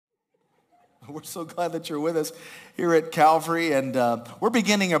We're so glad that you're with us here at Calvary, and we're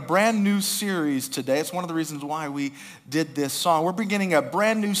beginning a brand new series today. It's one of the reasons why we did this song. We're beginning a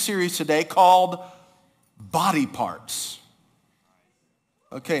brand new series today called Body Parts.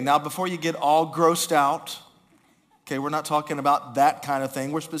 Okay, now before you get all grossed out, okay, we're not talking about that kind of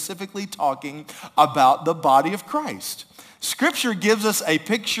thing. We're specifically talking about the body of Christ. Scripture gives us a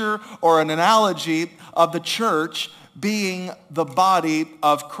picture or an analogy of the church being the body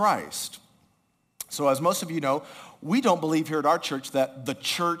of Christ. So as most of you know, we don't believe here at our church that the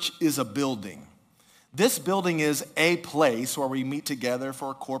church is a building. This building is a place where we meet together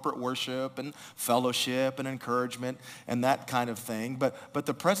for corporate worship and fellowship and encouragement and that kind of thing. But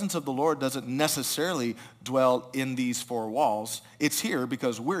the presence of the Lord doesn't necessarily dwell in these four walls. It's here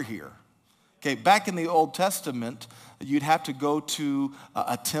because we're here. Okay, back in the Old Testament, you'd have to go to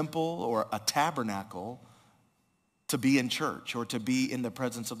a temple or a tabernacle to be in church or to be in the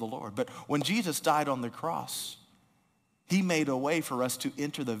presence of the Lord. But when Jesus died on the cross, he made a way for us to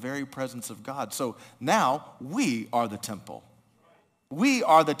enter the very presence of God. So now we are the temple. We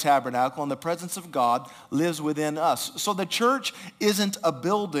are the tabernacle, and the presence of God lives within us. So the church isn't a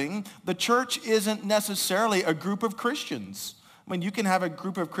building. The church isn't necessarily a group of Christians. I mean, you can have a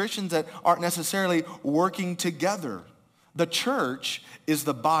group of Christians that aren't necessarily working together. The church is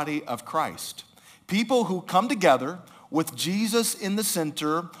the body of Christ. People who come together with Jesus in the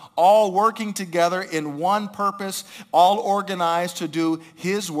center, all working together in one purpose, all organized to do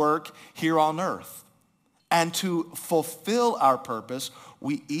his work here on earth. And to fulfill our purpose,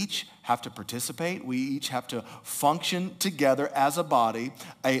 we each have to participate. We each have to function together as a body.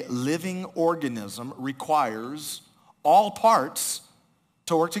 A living organism requires all parts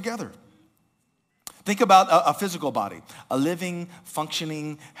to work together. Think about a physical body. A living,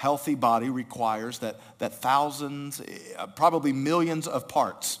 functioning, healthy body requires that thousands, probably millions of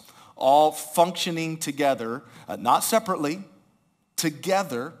parts, all functioning together, not separately,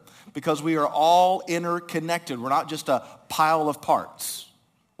 together, because we are all interconnected. We're not just a pile of parts.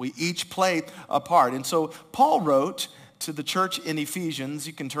 We each play a part. And so Paul wrote to the church in Ephesians.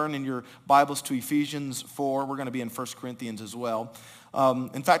 You can turn in your Bibles to Ephesians 4. We're going to be in 1 Corinthians as well.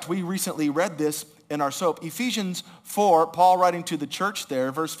 In fact, we recently read this in our soap. Ephesians 4, Paul writing to the church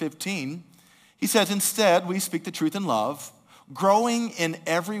there, verse 15, he says, "Instead, we speak the truth in love, growing in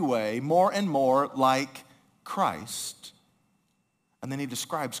every way more and more like Christ." And then he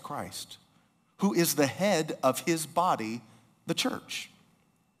describes Christ, who is the head of his body, the church.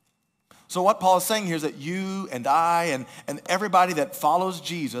 So what Paul is saying here is that you and I and everybody that follows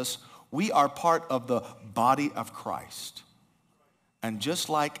Jesus, we are part of the body of Christ. And just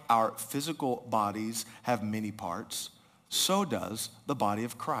like our physical bodies have many parts, so does the body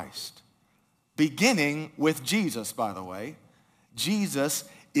of Christ. Beginning with Jesus, by the way. Jesus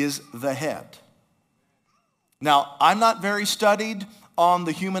is the head. Now, I'm not very studied on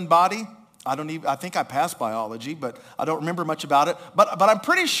the human body. I think I passed biology, but I don't remember much about it. But I'm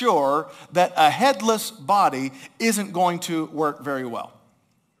pretty sure that a headless body isn't going to work very well.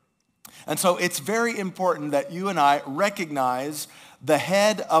 And so it's very important that you and I recognize the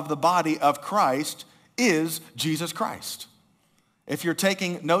head of the body of Christ is Jesus Christ. If you're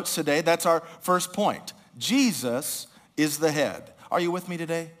taking notes today, that's our first point. Jesus is the head. Are you with me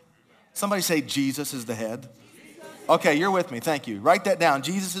today? Somebody say Jesus is the head. Okay, you're with me. Thank you. Write that down.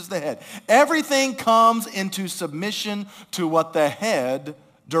 Jesus is the head. Everything comes into submission to what the head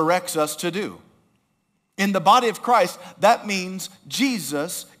directs us to do. In the body of Christ, that means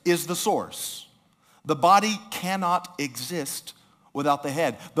Jesus is the source. The body cannot exist without the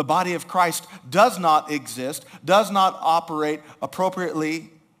head. The body of Christ does not exist, does not operate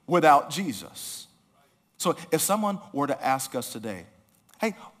appropriately without Jesus. So if someone were to ask us today,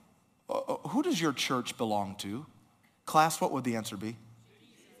 hey, who does your church belong to? Class, what would the answer be?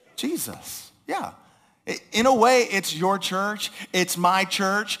 Jesus. Yeah. In a way, it's your church, it's my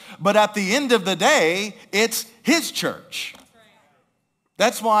church, but at the end of the day, it's his church.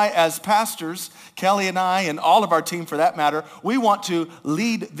 That's why as pastors, Kelly and I and all of our team for that matter, we want to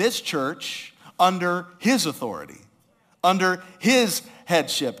lead this church under his authority, under his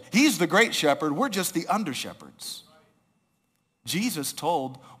headship. He's the great shepherd, we're just the under shepherds. Jesus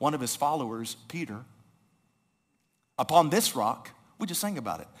told one of his followers, Peter, upon this rock, we just sang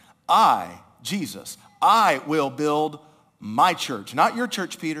about it, Jesus, I will build my church. Not your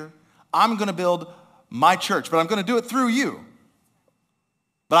church, Peter. I'm going to build my church, but I'm going to do it through you.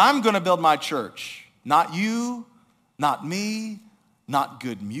 But I'm going to build my church. Not you, not me, not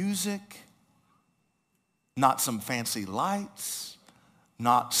good music, not some fancy lights,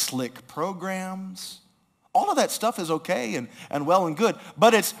 not slick programs. All of that stuff is okay and well and good,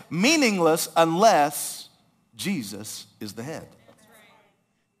 but it's meaningless unless Jesus is the head.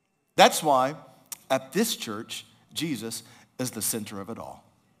 That's why at this church, Jesus is the center of it all.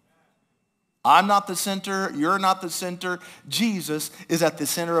 I'm not the center. You're not the center. Jesus is at the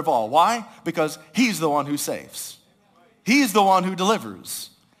center of all. Why? Because he's the one who saves. He's the one who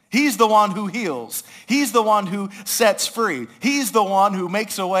delivers. He's the one who heals. He's the one who sets free. He's the one who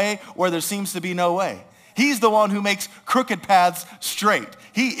makes a way where there seems to be no way. He's the one who makes crooked paths straight.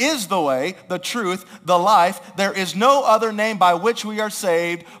 He is the way, the truth, the life. There is no other name by which we are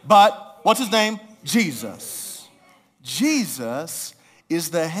saved but, what's his name? Jesus. Jesus is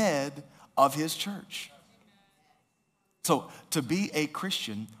the head of his church. So to be a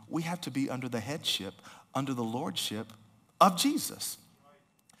Christian, we have to be under the headship, under the lordship of Jesus.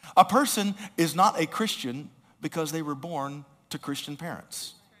 A person is not a Christian because they were born to Christian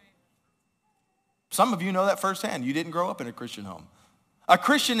parents. Some of you know that firsthand. You didn't grow up in a Christian home. A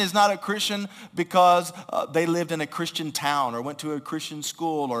Christian is not a Christian because they lived in a Christian town or went to a Christian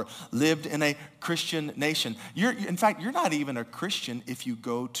school or lived in a Christian nation. In fact, you're not even a Christian if you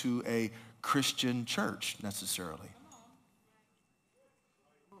go to a Christian church necessarily.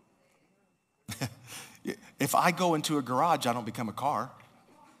 If I go into a garage, I don't become a car.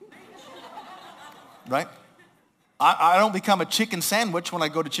 Right? I don't become a chicken sandwich when I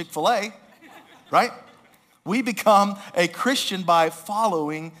go to Chick-fil-A. Right? We become a Christian by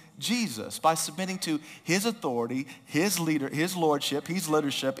following Jesus, by submitting to his authority, his lordship, his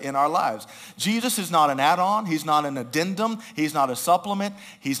leadership in our lives. Jesus is not an add-on. He's not an addendum. He's not a supplement.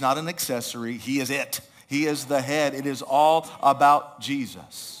 He's not an accessory. He is it. He is the head. It is all about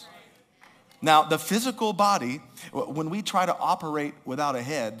Jesus. Now, the physical body, when we try to operate without a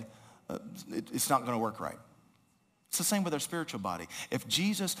head, it's not going to work right. It's the same with our spiritual body. If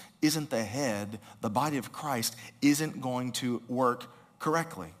Jesus isn't the head, the body of Christ isn't going to work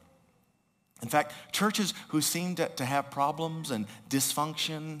correctly. In fact, churches who seem to have problems and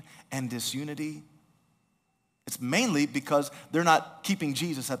dysfunction and disunity, it's mainly because they're not keeping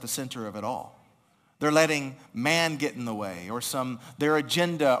Jesus at the center of it all. They're letting man get in the way or their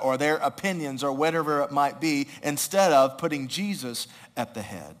agenda or their opinions or whatever it might be instead of putting Jesus at the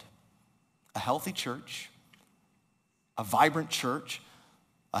head. A healthy church, a vibrant church,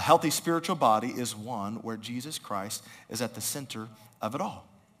 a healthy spiritual body is one where Jesus Christ is at the center of it all.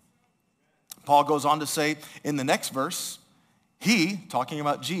 Paul goes on to say in the next verse, he, talking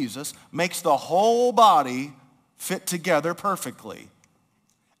about Jesus, makes the whole body fit together perfectly,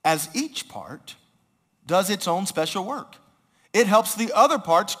 as each part does its own special work. It helps the other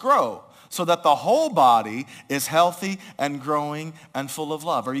parts grow so that the whole body is healthy and growing and full of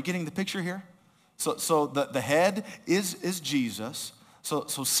love. Are you getting the picture here? So the head is Jesus. So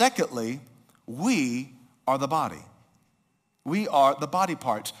secondly, we are the body. We are the body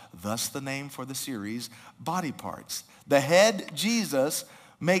parts. Thus the name for the series, Body Parts. The head, Jesus,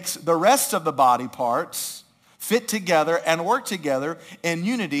 makes the rest of the body parts fit together and work together in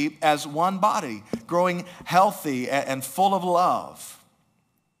unity as one body, growing healthy and full of love.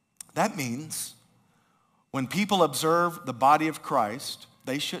 That means when people observe the body of Christ,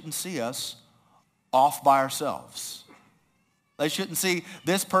 they shouldn't see us off by ourselves. They shouldn't see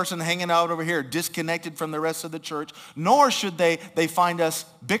this person hanging out over here disconnected from the rest of the church, nor should they find us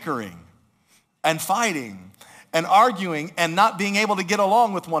bickering and fighting and arguing and not being able to get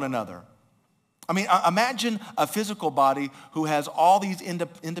along with one another. I mean, imagine a physical body who has all these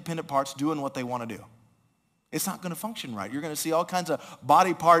independent parts doing what they want to do. It's not going to function right. You're going to see all kinds of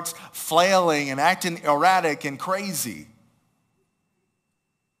body parts flailing and acting erratic and crazy.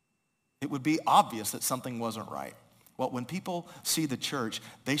 It would be obvious that something wasn't right. Well, when people see the church,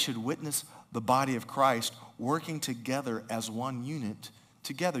 they should witness the body of Christ working together as one unit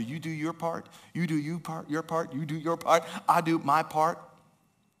together. You do your part, you do your part, you do your part, I do my part,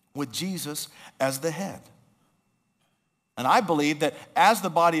 with Jesus as the head. And I believe that as the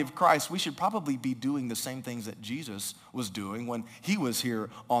body of Christ, we should probably be doing the same things that Jesus was doing when he was here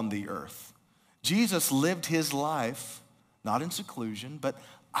on the earth. Jesus lived his life, not in seclusion, but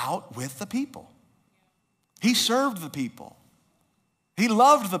out with the people. He served the people. He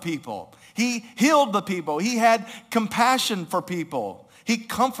loved the people. He healed the people. He had compassion for people. He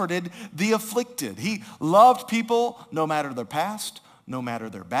comforted the afflicted. He loved people no matter their past, no matter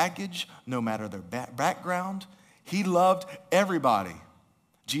their baggage, no matter their background. He loved everybody.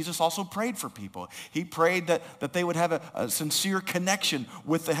 Jesus also prayed for people. He prayed that they would have a sincere connection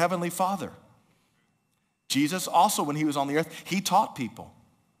with the Heavenly Father. Jesus also, when he was on the earth, he taught people.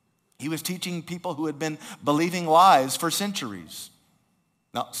 He was teaching people who had been believing lies for centuries.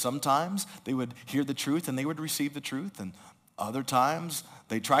 Now, sometimes they would hear the truth and they would receive the truth, and other times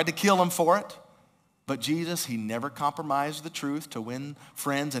they tried to kill him for it. But Jesus, he never compromised the truth to win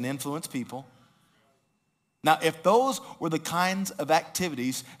friends and influence people. Now, if those were the kinds of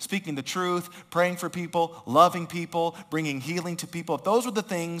activities, speaking the truth, praying for people, loving people, bringing healing to people, if those were the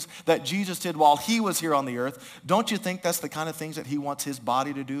things that Jesus did while he was here on the earth, don't you think that's the kind of things that he wants his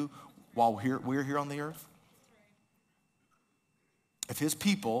body to do while we're here on the earth? If his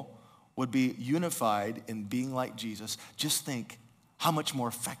people would be unified in being like Jesus, just think how much more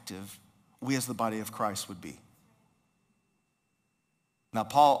effective we as the body of Christ would be. Now,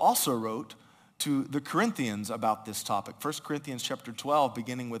 Paul also wrote to the Corinthians about this topic. 1 Corinthians chapter 12,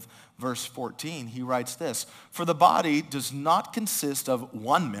 beginning with verse 14, he writes this, "For the body does not consist of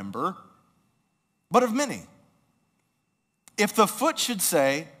one member, but of many. If the foot should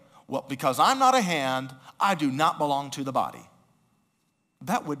say, well, because I'm not a hand, I do not belong to the body,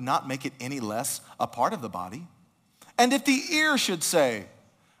 that would not make it any less a part of the body. And if the ear should say,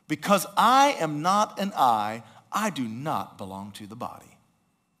 because I am not an eye, I do not belong to the body,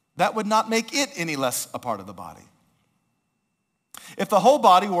 that would not make it any less a part of the body. If the whole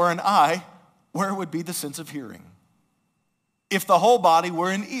body were an eye, where would be the sense of hearing? If the whole body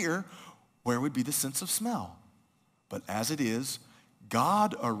were an ear, where would be the sense of smell? But as it is,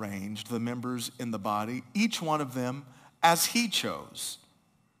 God arranged the members in the body, each one of them as he chose.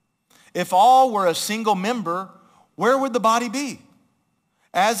 If all were a single member, where would the body be?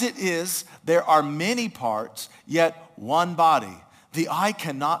 As it is, there are many parts, yet one body. The eye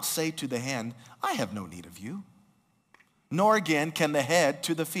cannot say to the hand, I have no need of you. Nor again can the head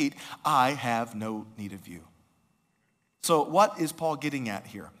to the feet, I have no need of you. So what is Paul getting at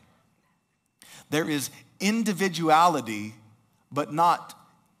here? There is individuality, but not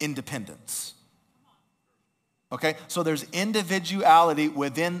independence. Okay, so there's individuality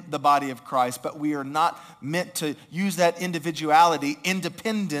within the body of Christ, but we are not meant to use that individuality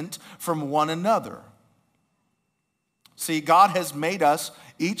independent from one another. See, God has made us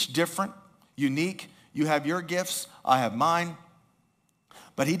each different, unique. You have your gifts, I have mine.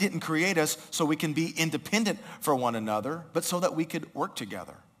 But he didn't create us so we can be independent for one another, but so that we could work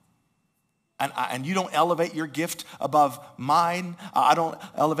together. And you don't elevate your gift above mine. I don't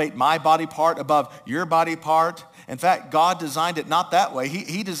elevate my body part above your body part. In fact, God designed it not that way.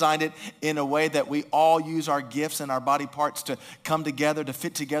 He designed it in a way that we all use our gifts and our body parts to come together, to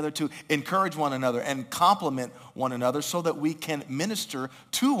fit together, to encourage one another and complement one another so that we can minister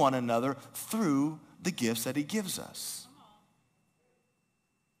to one another through the gifts that he gives us.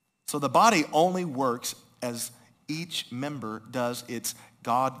 So the body only works as each member does its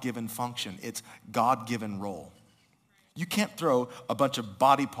God-given function, its God-given role. You can't throw a bunch of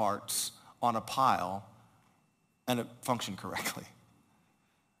body parts on a pile and it function correctly.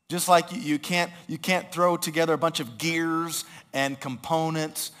 Just like you can't throw together a bunch of gears and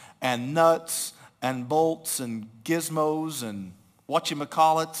components and nuts and bolts and gizmos and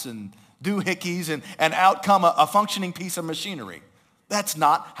whatchamacallits and doohickeys and out come a functioning piece of machinery. That's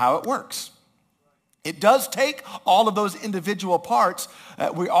not how it works. It does take all of those individual parts.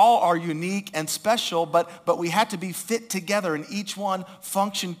 We all are unique and special, but we have to be fit together and each one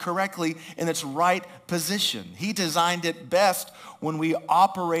function correctly in its right position. He designed it best when we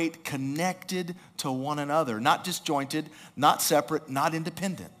operate connected to one another, not disjointed, not separate, not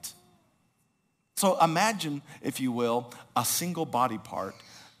independent. So imagine, if you will, a single body part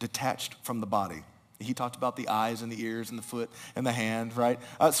detached from the body. He talked about the eyes and the ears and the foot and the hand, right?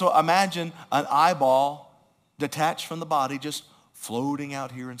 So imagine an eyeball detached from the body just floating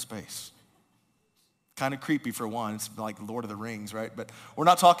out here in space. Kind of creepy for one. It's like Lord of the Rings, right? But we're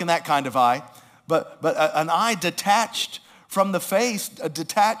not talking that kind of eye. But an eye detached from the face,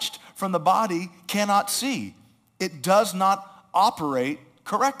 detached from the body, cannot see. It does not operate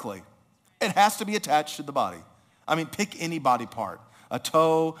correctly. It has to be attached to the body. I mean, pick any body part. A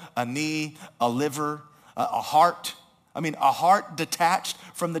toe, a knee, a liver, a heart. I mean, a heart detached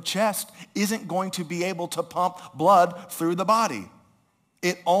from the chest isn't going to be able to pump blood through the body.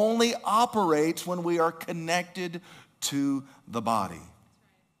 It only operates when we are connected to the body.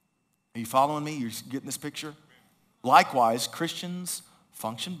 Are you following me? You're getting this picture? Likewise, Christians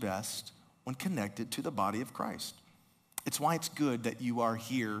function best when connected to the body of Christ. It's why it's good that you are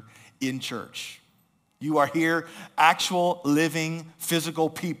here in church. You are here, actual, living, physical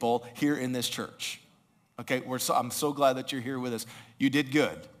people here in this church. Okay, I'm so glad that you're here with us. You did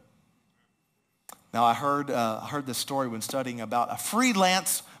good. Now, I heard this story when studying about a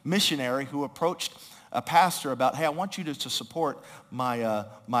freelance missionary who approached a pastor about, hey, I want you to support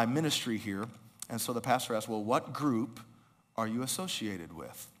my ministry here. And so the pastor asked, well, what group are you associated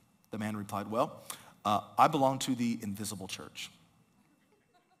with? The man replied, well, I belong to the invisible church.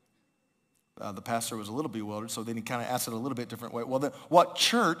 The pastor was a little bewildered, so then he kind of asked it a little bit different way. Well, then, what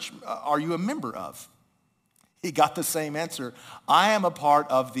church are you a member of? He got the same answer. I am a part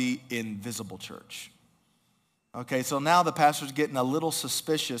of the invisible church. Okay, so now the pastor's getting a little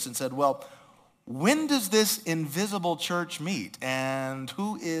suspicious and said, well, when does this invisible church meet? And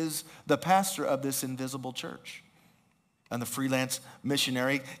who is the pastor of this invisible church? And the freelance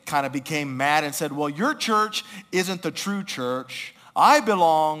missionary kind of became mad and said, well, your church isn't the true church. I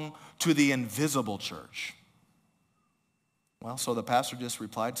belong to the invisible church. Well, so the pastor just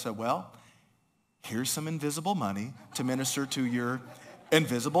replied and said, well, here's some invisible money to minister to your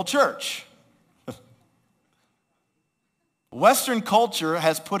invisible church. Western culture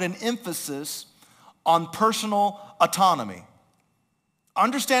has put an emphasis on personal autonomy.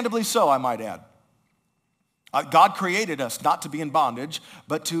 Understandably so, I might add. God created us not to be in bondage,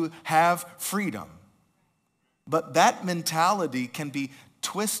 but to have freedom. But that mentality can be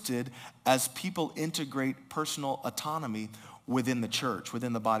twisted as people integrate personal autonomy within the church,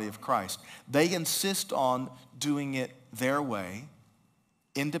 within the body of Christ. They insist on doing it their way,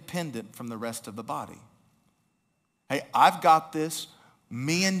 independent from the rest of the body. Hey, I've got this.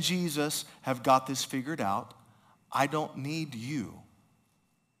 Me and Jesus have got this figured out. I don't need you.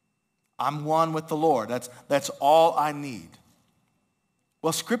 I'm one with the Lord. That's all I need.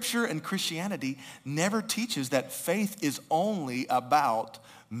 Well, Scripture and Christianity never teaches that faith is only about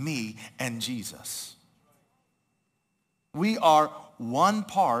me and Jesus. We are one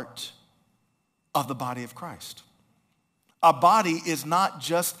part of the body of Christ. A body is not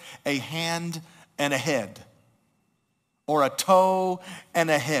just a hand and a head, or a toe and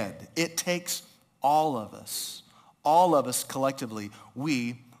a head. It takes all of us collectively.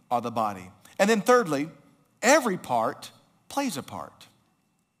 We are the body. And then thirdly, every part plays a part.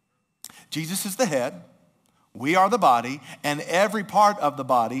 Jesus is the head, we are the body, and every part of the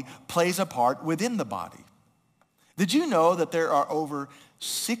body plays a part within the body. Did you know that there are over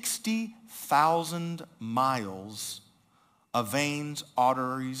 60,000 miles of veins,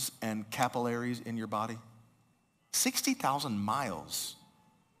 arteries, and capillaries in your body? 60,000 miles.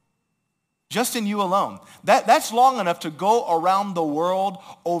 Just in you alone. That's long enough to go around the world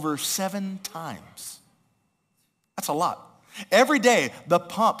over 7 times. That's a lot. Every day, the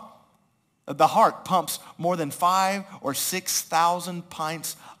heart pumps more than 5,000 or 6,000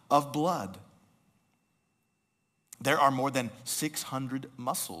 pints of blood. There are more than 600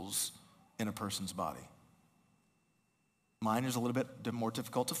 muscles in a person's body. Mine is a little bit more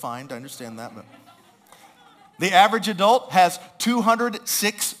difficult to find, I understand that, but the average adult has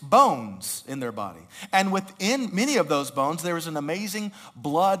 206 bones in their body. And within many of those bones, there is an amazing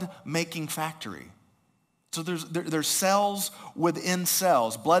blood-making factory. So there's cells within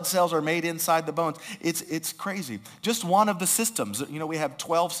cells. Blood cells are made inside the bones. It's crazy. Just one of the systems, we have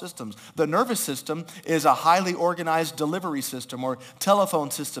 12 systems. The nervous system is a highly organized delivery system, or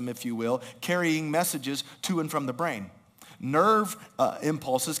telephone system, if you will, carrying messages to and from the brain. Nerve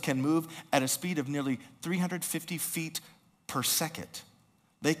impulses can move at a speed of nearly 350 feet per second.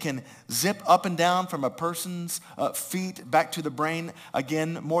 They can zip up and down from a person's feet back to the brain,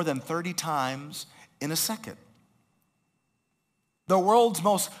 again, more than 30 times in a second. The world's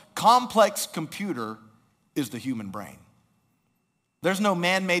most complex computer is the human brain. There's no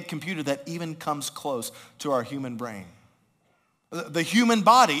man-made computer that even comes close to our human brain. The human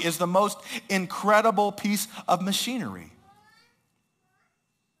body is the most incredible piece of machinery.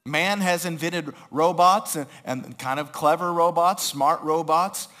 Man has invented robots and kind of clever robots, smart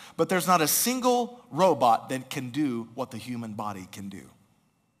robots, but there's not a single robot that can do what the human body can do.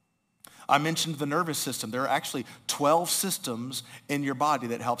 I mentioned the nervous system. There are actually 12 systems in your body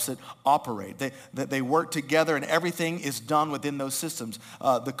that helps it operate. They work together, and everything is done within those systems.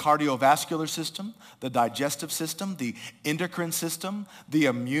 The cardiovascular system, the digestive system, the endocrine system, the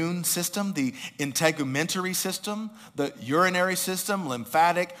immune system, the integumentary system, the urinary system,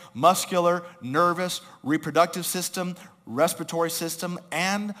 lymphatic, muscular, nervous, reproductive system, respiratory system,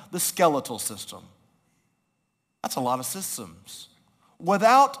 and the skeletal system. That's a lot of systems.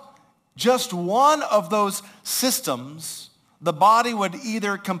 Without just one of those systems, the body would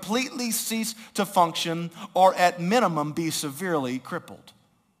either completely cease to function or at minimum be severely crippled.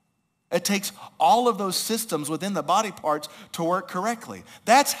 It takes all of those systems within the body parts to work correctly.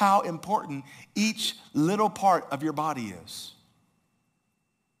 That's how important each little part of your body is.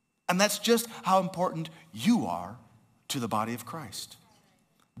 And that's just how important you are to the body of Christ.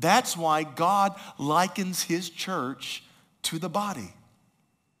 That's why God likens his church to the body.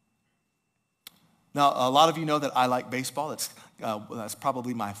 Now, a lot of you know that I like baseball. That's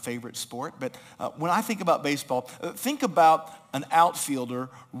probably my favorite sport. But when I think about baseball, think about an outfielder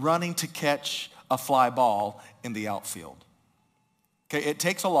running to catch a fly ball in the outfield. Okay, it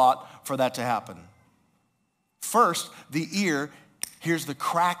takes a lot for that to happen. First, the ear hears the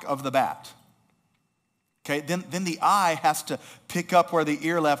crack of the bat. Okay, then the eye has to pick up where the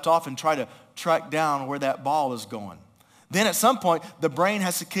ear left off and try to track down where that ball is going. Then at some point, the brain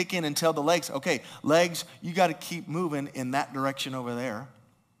has to kick in and tell the legs, okay, legs, you got to keep moving in that direction over there.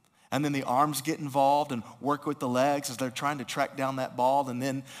 And then the arms get involved and work with the legs as they're trying to track down that ball. And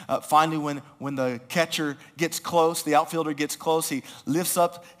then finally, when the catcher gets close, the outfielder gets close, he lifts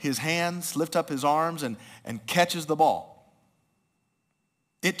up his hands, lifts up his arms, and catches the ball.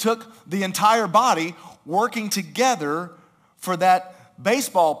 It took the entire body working together for that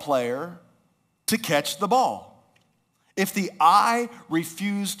baseball player to catch the ball. If the eye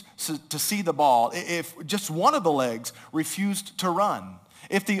refused to see the ball, if just one of the legs refused to run,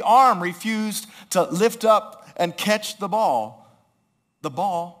 if the arm refused to lift up and catch the ball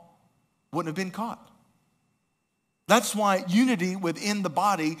wouldn't have been caught. That's why unity within the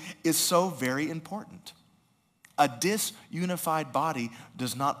body is so very important. A disunified body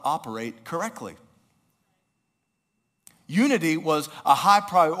does not operate correctly. Unity was a high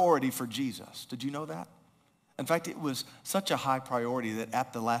priority for Jesus. Did you know that? In fact, it was such a high priority that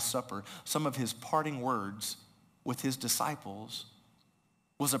at the Last Supper, some of his parting words with his disciples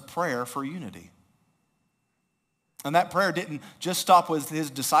was a prayer for unity. And that prayer didn't just stop with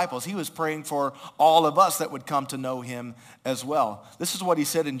his disciples. He was praying for all of us that would come to know him as well. This is what he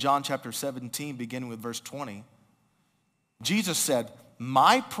said in John chapter 17, beginning with verse 20. Jesus said,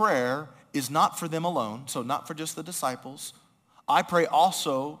 "My prayer is not for them alone," so not for just the disciples. "I pray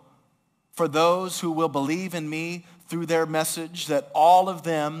also for those who will believe in me through their message, that all of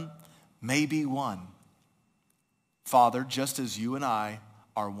them may be one. Father, just as you and I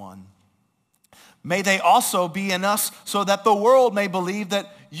are one. May they also be in us, so that the world may believe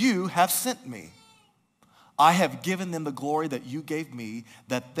that you have sent me. I have given them the glory that you gave me,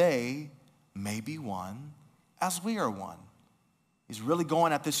 that they may be one as we are one." He's really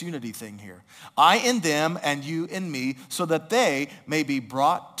going at this unity thing here. "I in them and you in me, so that they may be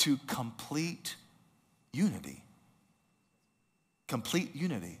brought to complete unity." Complete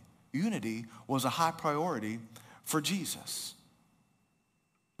unity. Unity was a high priority for Jesus.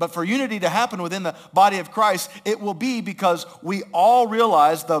 But for unity to happen within the body of Christ, it will be because we all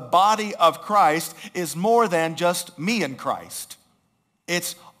realize the body of Christ is more than just me and Christ.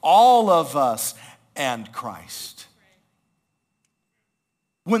 It's all of us and Christ.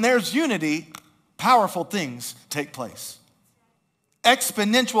 When there's unity, powerful things take place.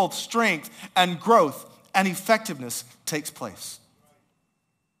 Exponential strength and growth and effectiveness takes place.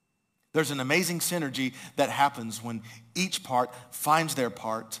 There's an amazing synergy that happens when each part finds their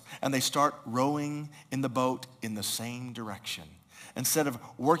part and they start rowing in the boat in the same direction. Instead of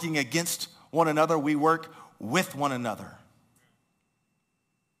working against one another, we work with one another.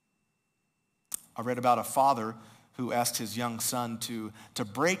 I read about a father who asked his young son to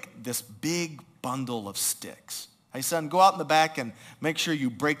break this big bundle of sticks. "Hey, son, go out in the back and make sure you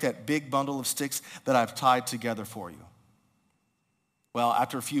break that big bundle of sticks that I've tied together for you." Well,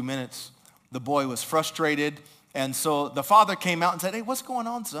 after a few minutes, the boy was frustrated, and so the father came out and said, "Hey, what's going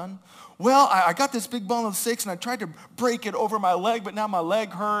on, son?" "Well, I got this big bundle of sticks, and I tried to break it over my leg, but now my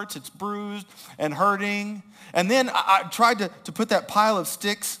leg hurts. It's bruised and hurting. And then I tried to put that pile of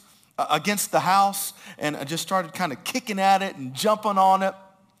sticks against the house, and I just started kind of kicking at it and jumping on it.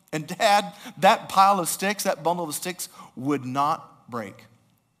 And Dad, that pile of sticks, that bundle of sticks would not break."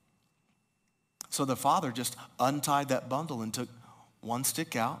 So the father just untied that bundle and took one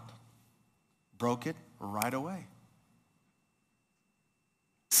stick out, broke it right away.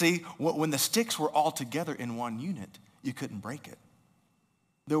 See, when the sticks were all together in one unit, you couldn't break it.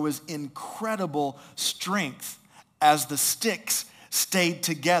 There was incredible strength as the sticks stayed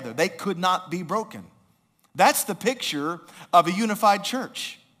together. They could not be broken. That's the picture of a unified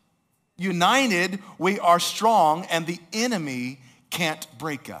church. United, we are strong, and the enemy can't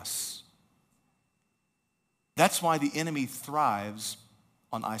break us. That's why the enemy thrives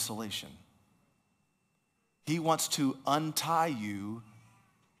on isolation. He wants to untie you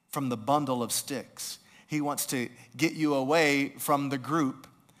from the bundle of sticks. He wants to get you away from the group,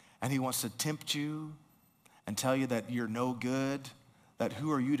 and he wants to tempt you and tell you that you're no good, that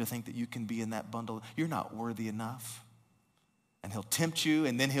who are you to think that you can be in that bundle? You're not worthy enough. And he'll tempt you,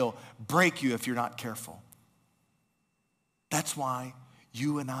 and then he'll break you if you're not careful. That's why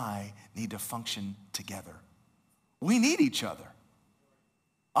you and I need to function together. We need each other.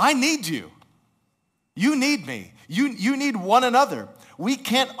 I need you. You need me. You need one another. We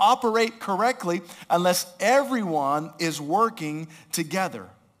can't operate correctly unless everyone is working together.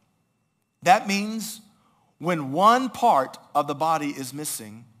 That means when one part of the body is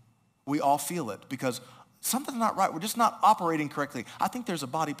missing, we all feel it because something's not right. We're just not operating correctly. I think there's a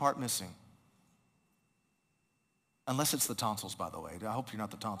body part missing. Unless it's the tonsils, by the way. I hope you're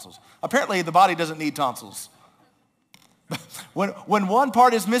not the tonsils. Apparently, the body doesn't need tonsils. When one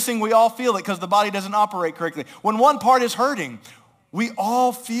part is missing, we all feel it because the body doesn't operate correctly. When one part is hurting, we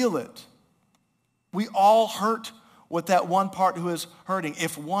all feel it. We all hurt with that one part who is hurting.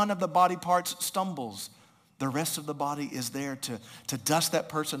 If one of the body parts stumbles, the rest of the body is there to dust that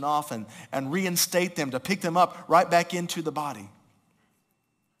person off and reinstate them, to pick them up right back into the body.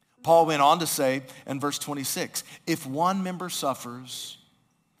 Paul went on to say in verse 26, if one member suffers,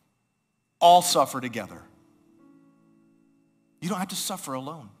 all suffer together. You don't have to suffer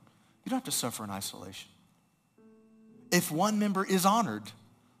alone. You don't have to suffer in isolation. If one member is honored,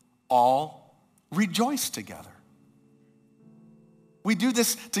 all rejoice together. We do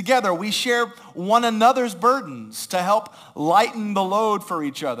this together. We share one another's burdens to help lighten the load for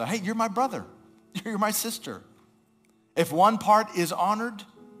each other. Hey, you're my brother. You're my sister. If one part is honored,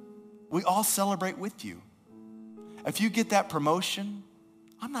 we all celebrate with you. If you get that promotion,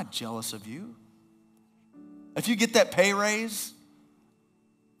 I'm not jealous of you. If you get that pay raise,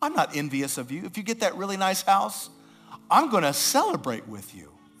 I'm not envious of you. If you get that really nice house, I'm going to celebrate with you.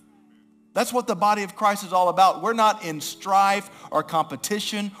 That's what the body of Christ is all about. We're not in strife or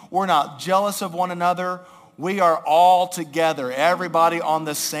competition. We're not jealous of one another. We are all together, everybody on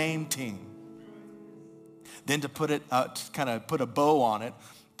the same team. Then to put it, to kind of put a bow on it,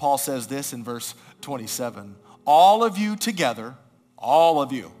 Paul says this in verse 27. All of you together, all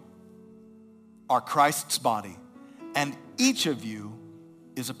of you, are Christ's body, and each of you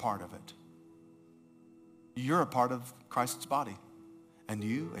is a part of it. You're a part of Christ's body. And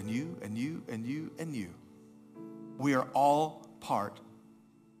you, and you, and you, and you, and you. We are all part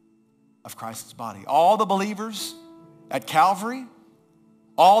of Christ's body. All the believers at Calvary,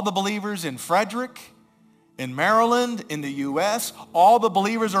 all the believers in Frederick, in Maryland, in the U.S., all the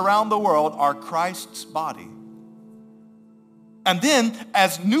believers around the world are Christ's body. And then,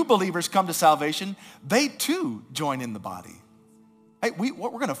 as new believers come to salvation, they too join in the body. Hey, we're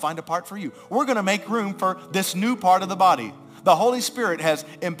going to find a part for you. We're going to make room for this new part of the body. The Holy Spirit has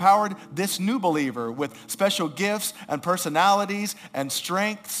empowered this new believer with special gifts and personalities and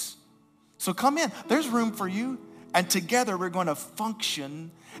strengths. So come in. There's room for you. And together we're going to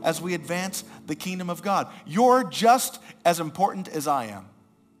function as we advance the kingdom of God. You're just as important as I am.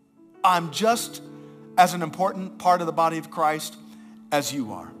 I'm just as an important part of the body of Christ as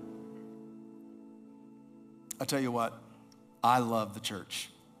you are. I tell you what, I love the church.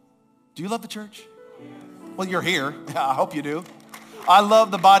 Do you love the church? Well, you're here. I hope you do. I love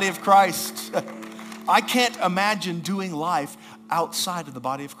the body of Christ. I can't imagine doing life outside of the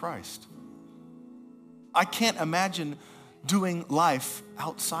body of Christ. I can't imagine doing life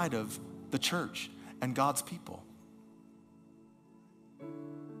outside of the church and God's people.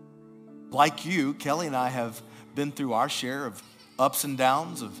 Like you, Kelly and I have been through our share of ups and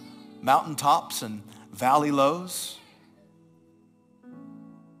downs, of mountaintops and valley lows.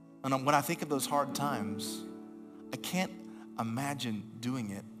 And when I think of those hard times, I can't imagine doing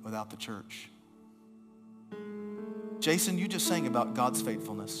it without the church. Jason, you just sang about God's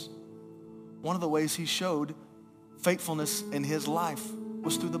faithfulness. One of the ways he showed faithfulness in his life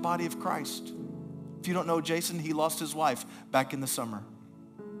was through the body of Christ. If you don't know Jason, he lost his wife back in the summer.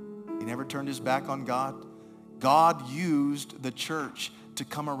 He never turned his back on God. God used the church to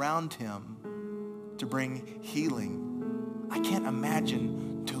come around him to bring healing. I can't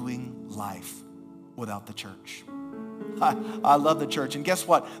imagine doing life without the church. I love the church. And guess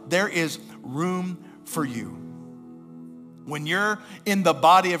what? There is room for you. When you're in the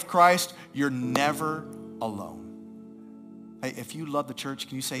body of Christ, you're never alone. Hey, if you love the church,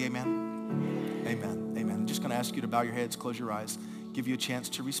 can you say amen? Amen. Amen. I'm just going to ask you to bow your heads, close your eyes, give you a chance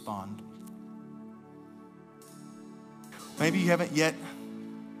to respond. Maybe you haven't yet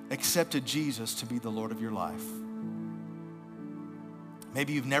accepted Jesus to be the Lord of your life.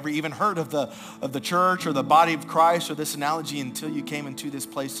 Maybe you've never even heard of the church or the body of Christ or this analogy until you came into this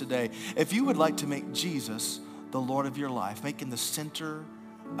place today. If you would like to make Jesus the Lord of your life, make him the center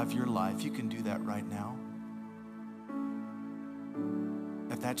of your life, you can do that right now.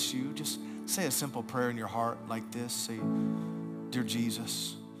 If that's you, just say a simple prayer in your heart like this. Say, dear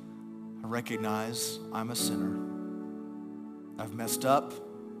Jesus, I recognize I'm a sinner. I've messed up.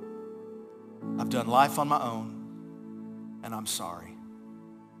 I've done life on my own, and I'm sorry.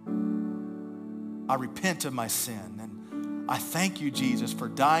 I repent of my sin. And I thank you, Jesus, for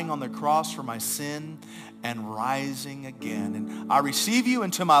dying on the cross for my sin and rising again. And I receive you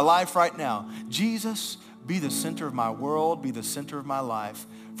into my life right now. Jesus, be the center of my world, be the center of my life.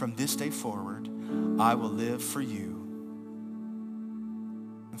 From this day forward, I will live for you.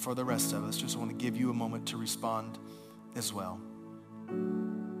 And for the rest of us, just want to give you a moment to respond as well.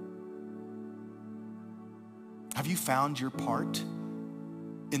 Have you found your part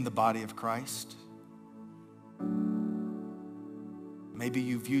in the body of Christ? Maybe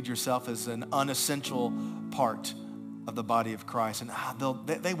you viewed yourself as an unessential part of the body of Christ, and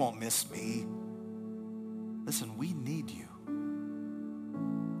they won't miss me. Listen, we need you.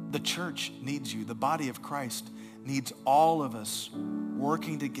 The church needs you. The body of Christ needs all of us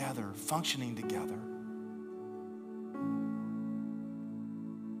working together, functioning together.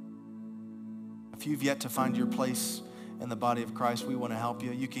 If you've yet to find your place in the body of Christ, we want to help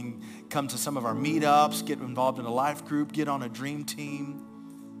you. You can come to some of our meetups, get involved in a life group, get on a dream team.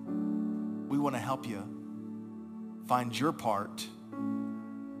 We want to help you find your part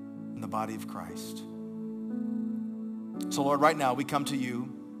in the body of Christ. So Lord, right now we come to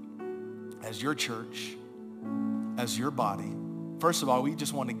you as your church, as your body. First of all, we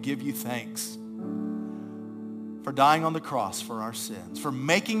just want to give you thanks for dying on the cross for our sins, for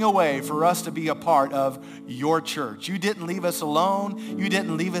making a way for us to be a part of your church. You didn't leave us alone. You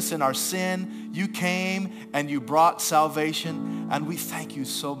didn't leave us in our sin. You came and you brought salvation, and we thank you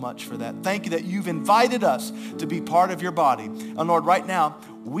so much for that. Thank you that you've invited us to be part of your body. And Lord, right now,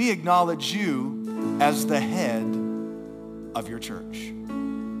 we acknowledge you as the head of your church.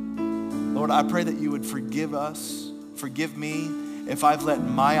 Lord, I pray that you would forgive us, forgive me if I've let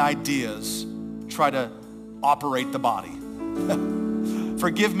my ideas try to operate the body.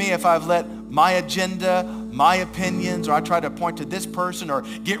 Forgive me if I've let my agenda, my opinions, or I try to point to this person or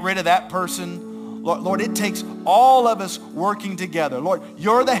get rid of that person. Lord, it takes all of us working together. Lord,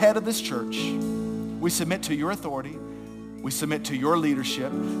 you're the head of this church. We submit to your authority. We submit to your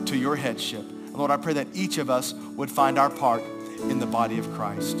leadership, to your headship. And Lord, I pray that each of us would find our part in the body of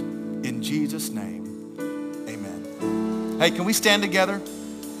Christ. In Jesus' name, amen. Hey, can we stand together?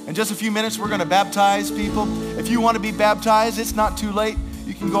 In just a few minutes, we're going to baptize people. If you want to be baptized, it's not too late.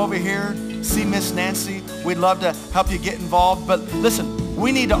 You can go over here, see Miss Nancy. We'd love to help you get involved. But listen,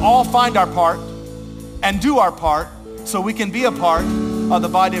 we need to all find our part and do our part so we can be a part of the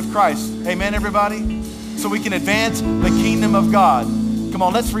body of Christ. Amen, everybody? So we can advance the kingdom of God. Come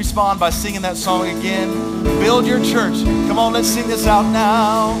on, let's respond by singing that song again. Build your church. Come on, let's sing this out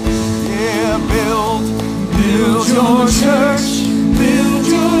now. Yeah, build your church. Build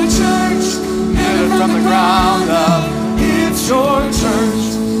your church, build it from the ground up. It's your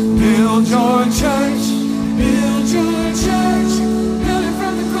church.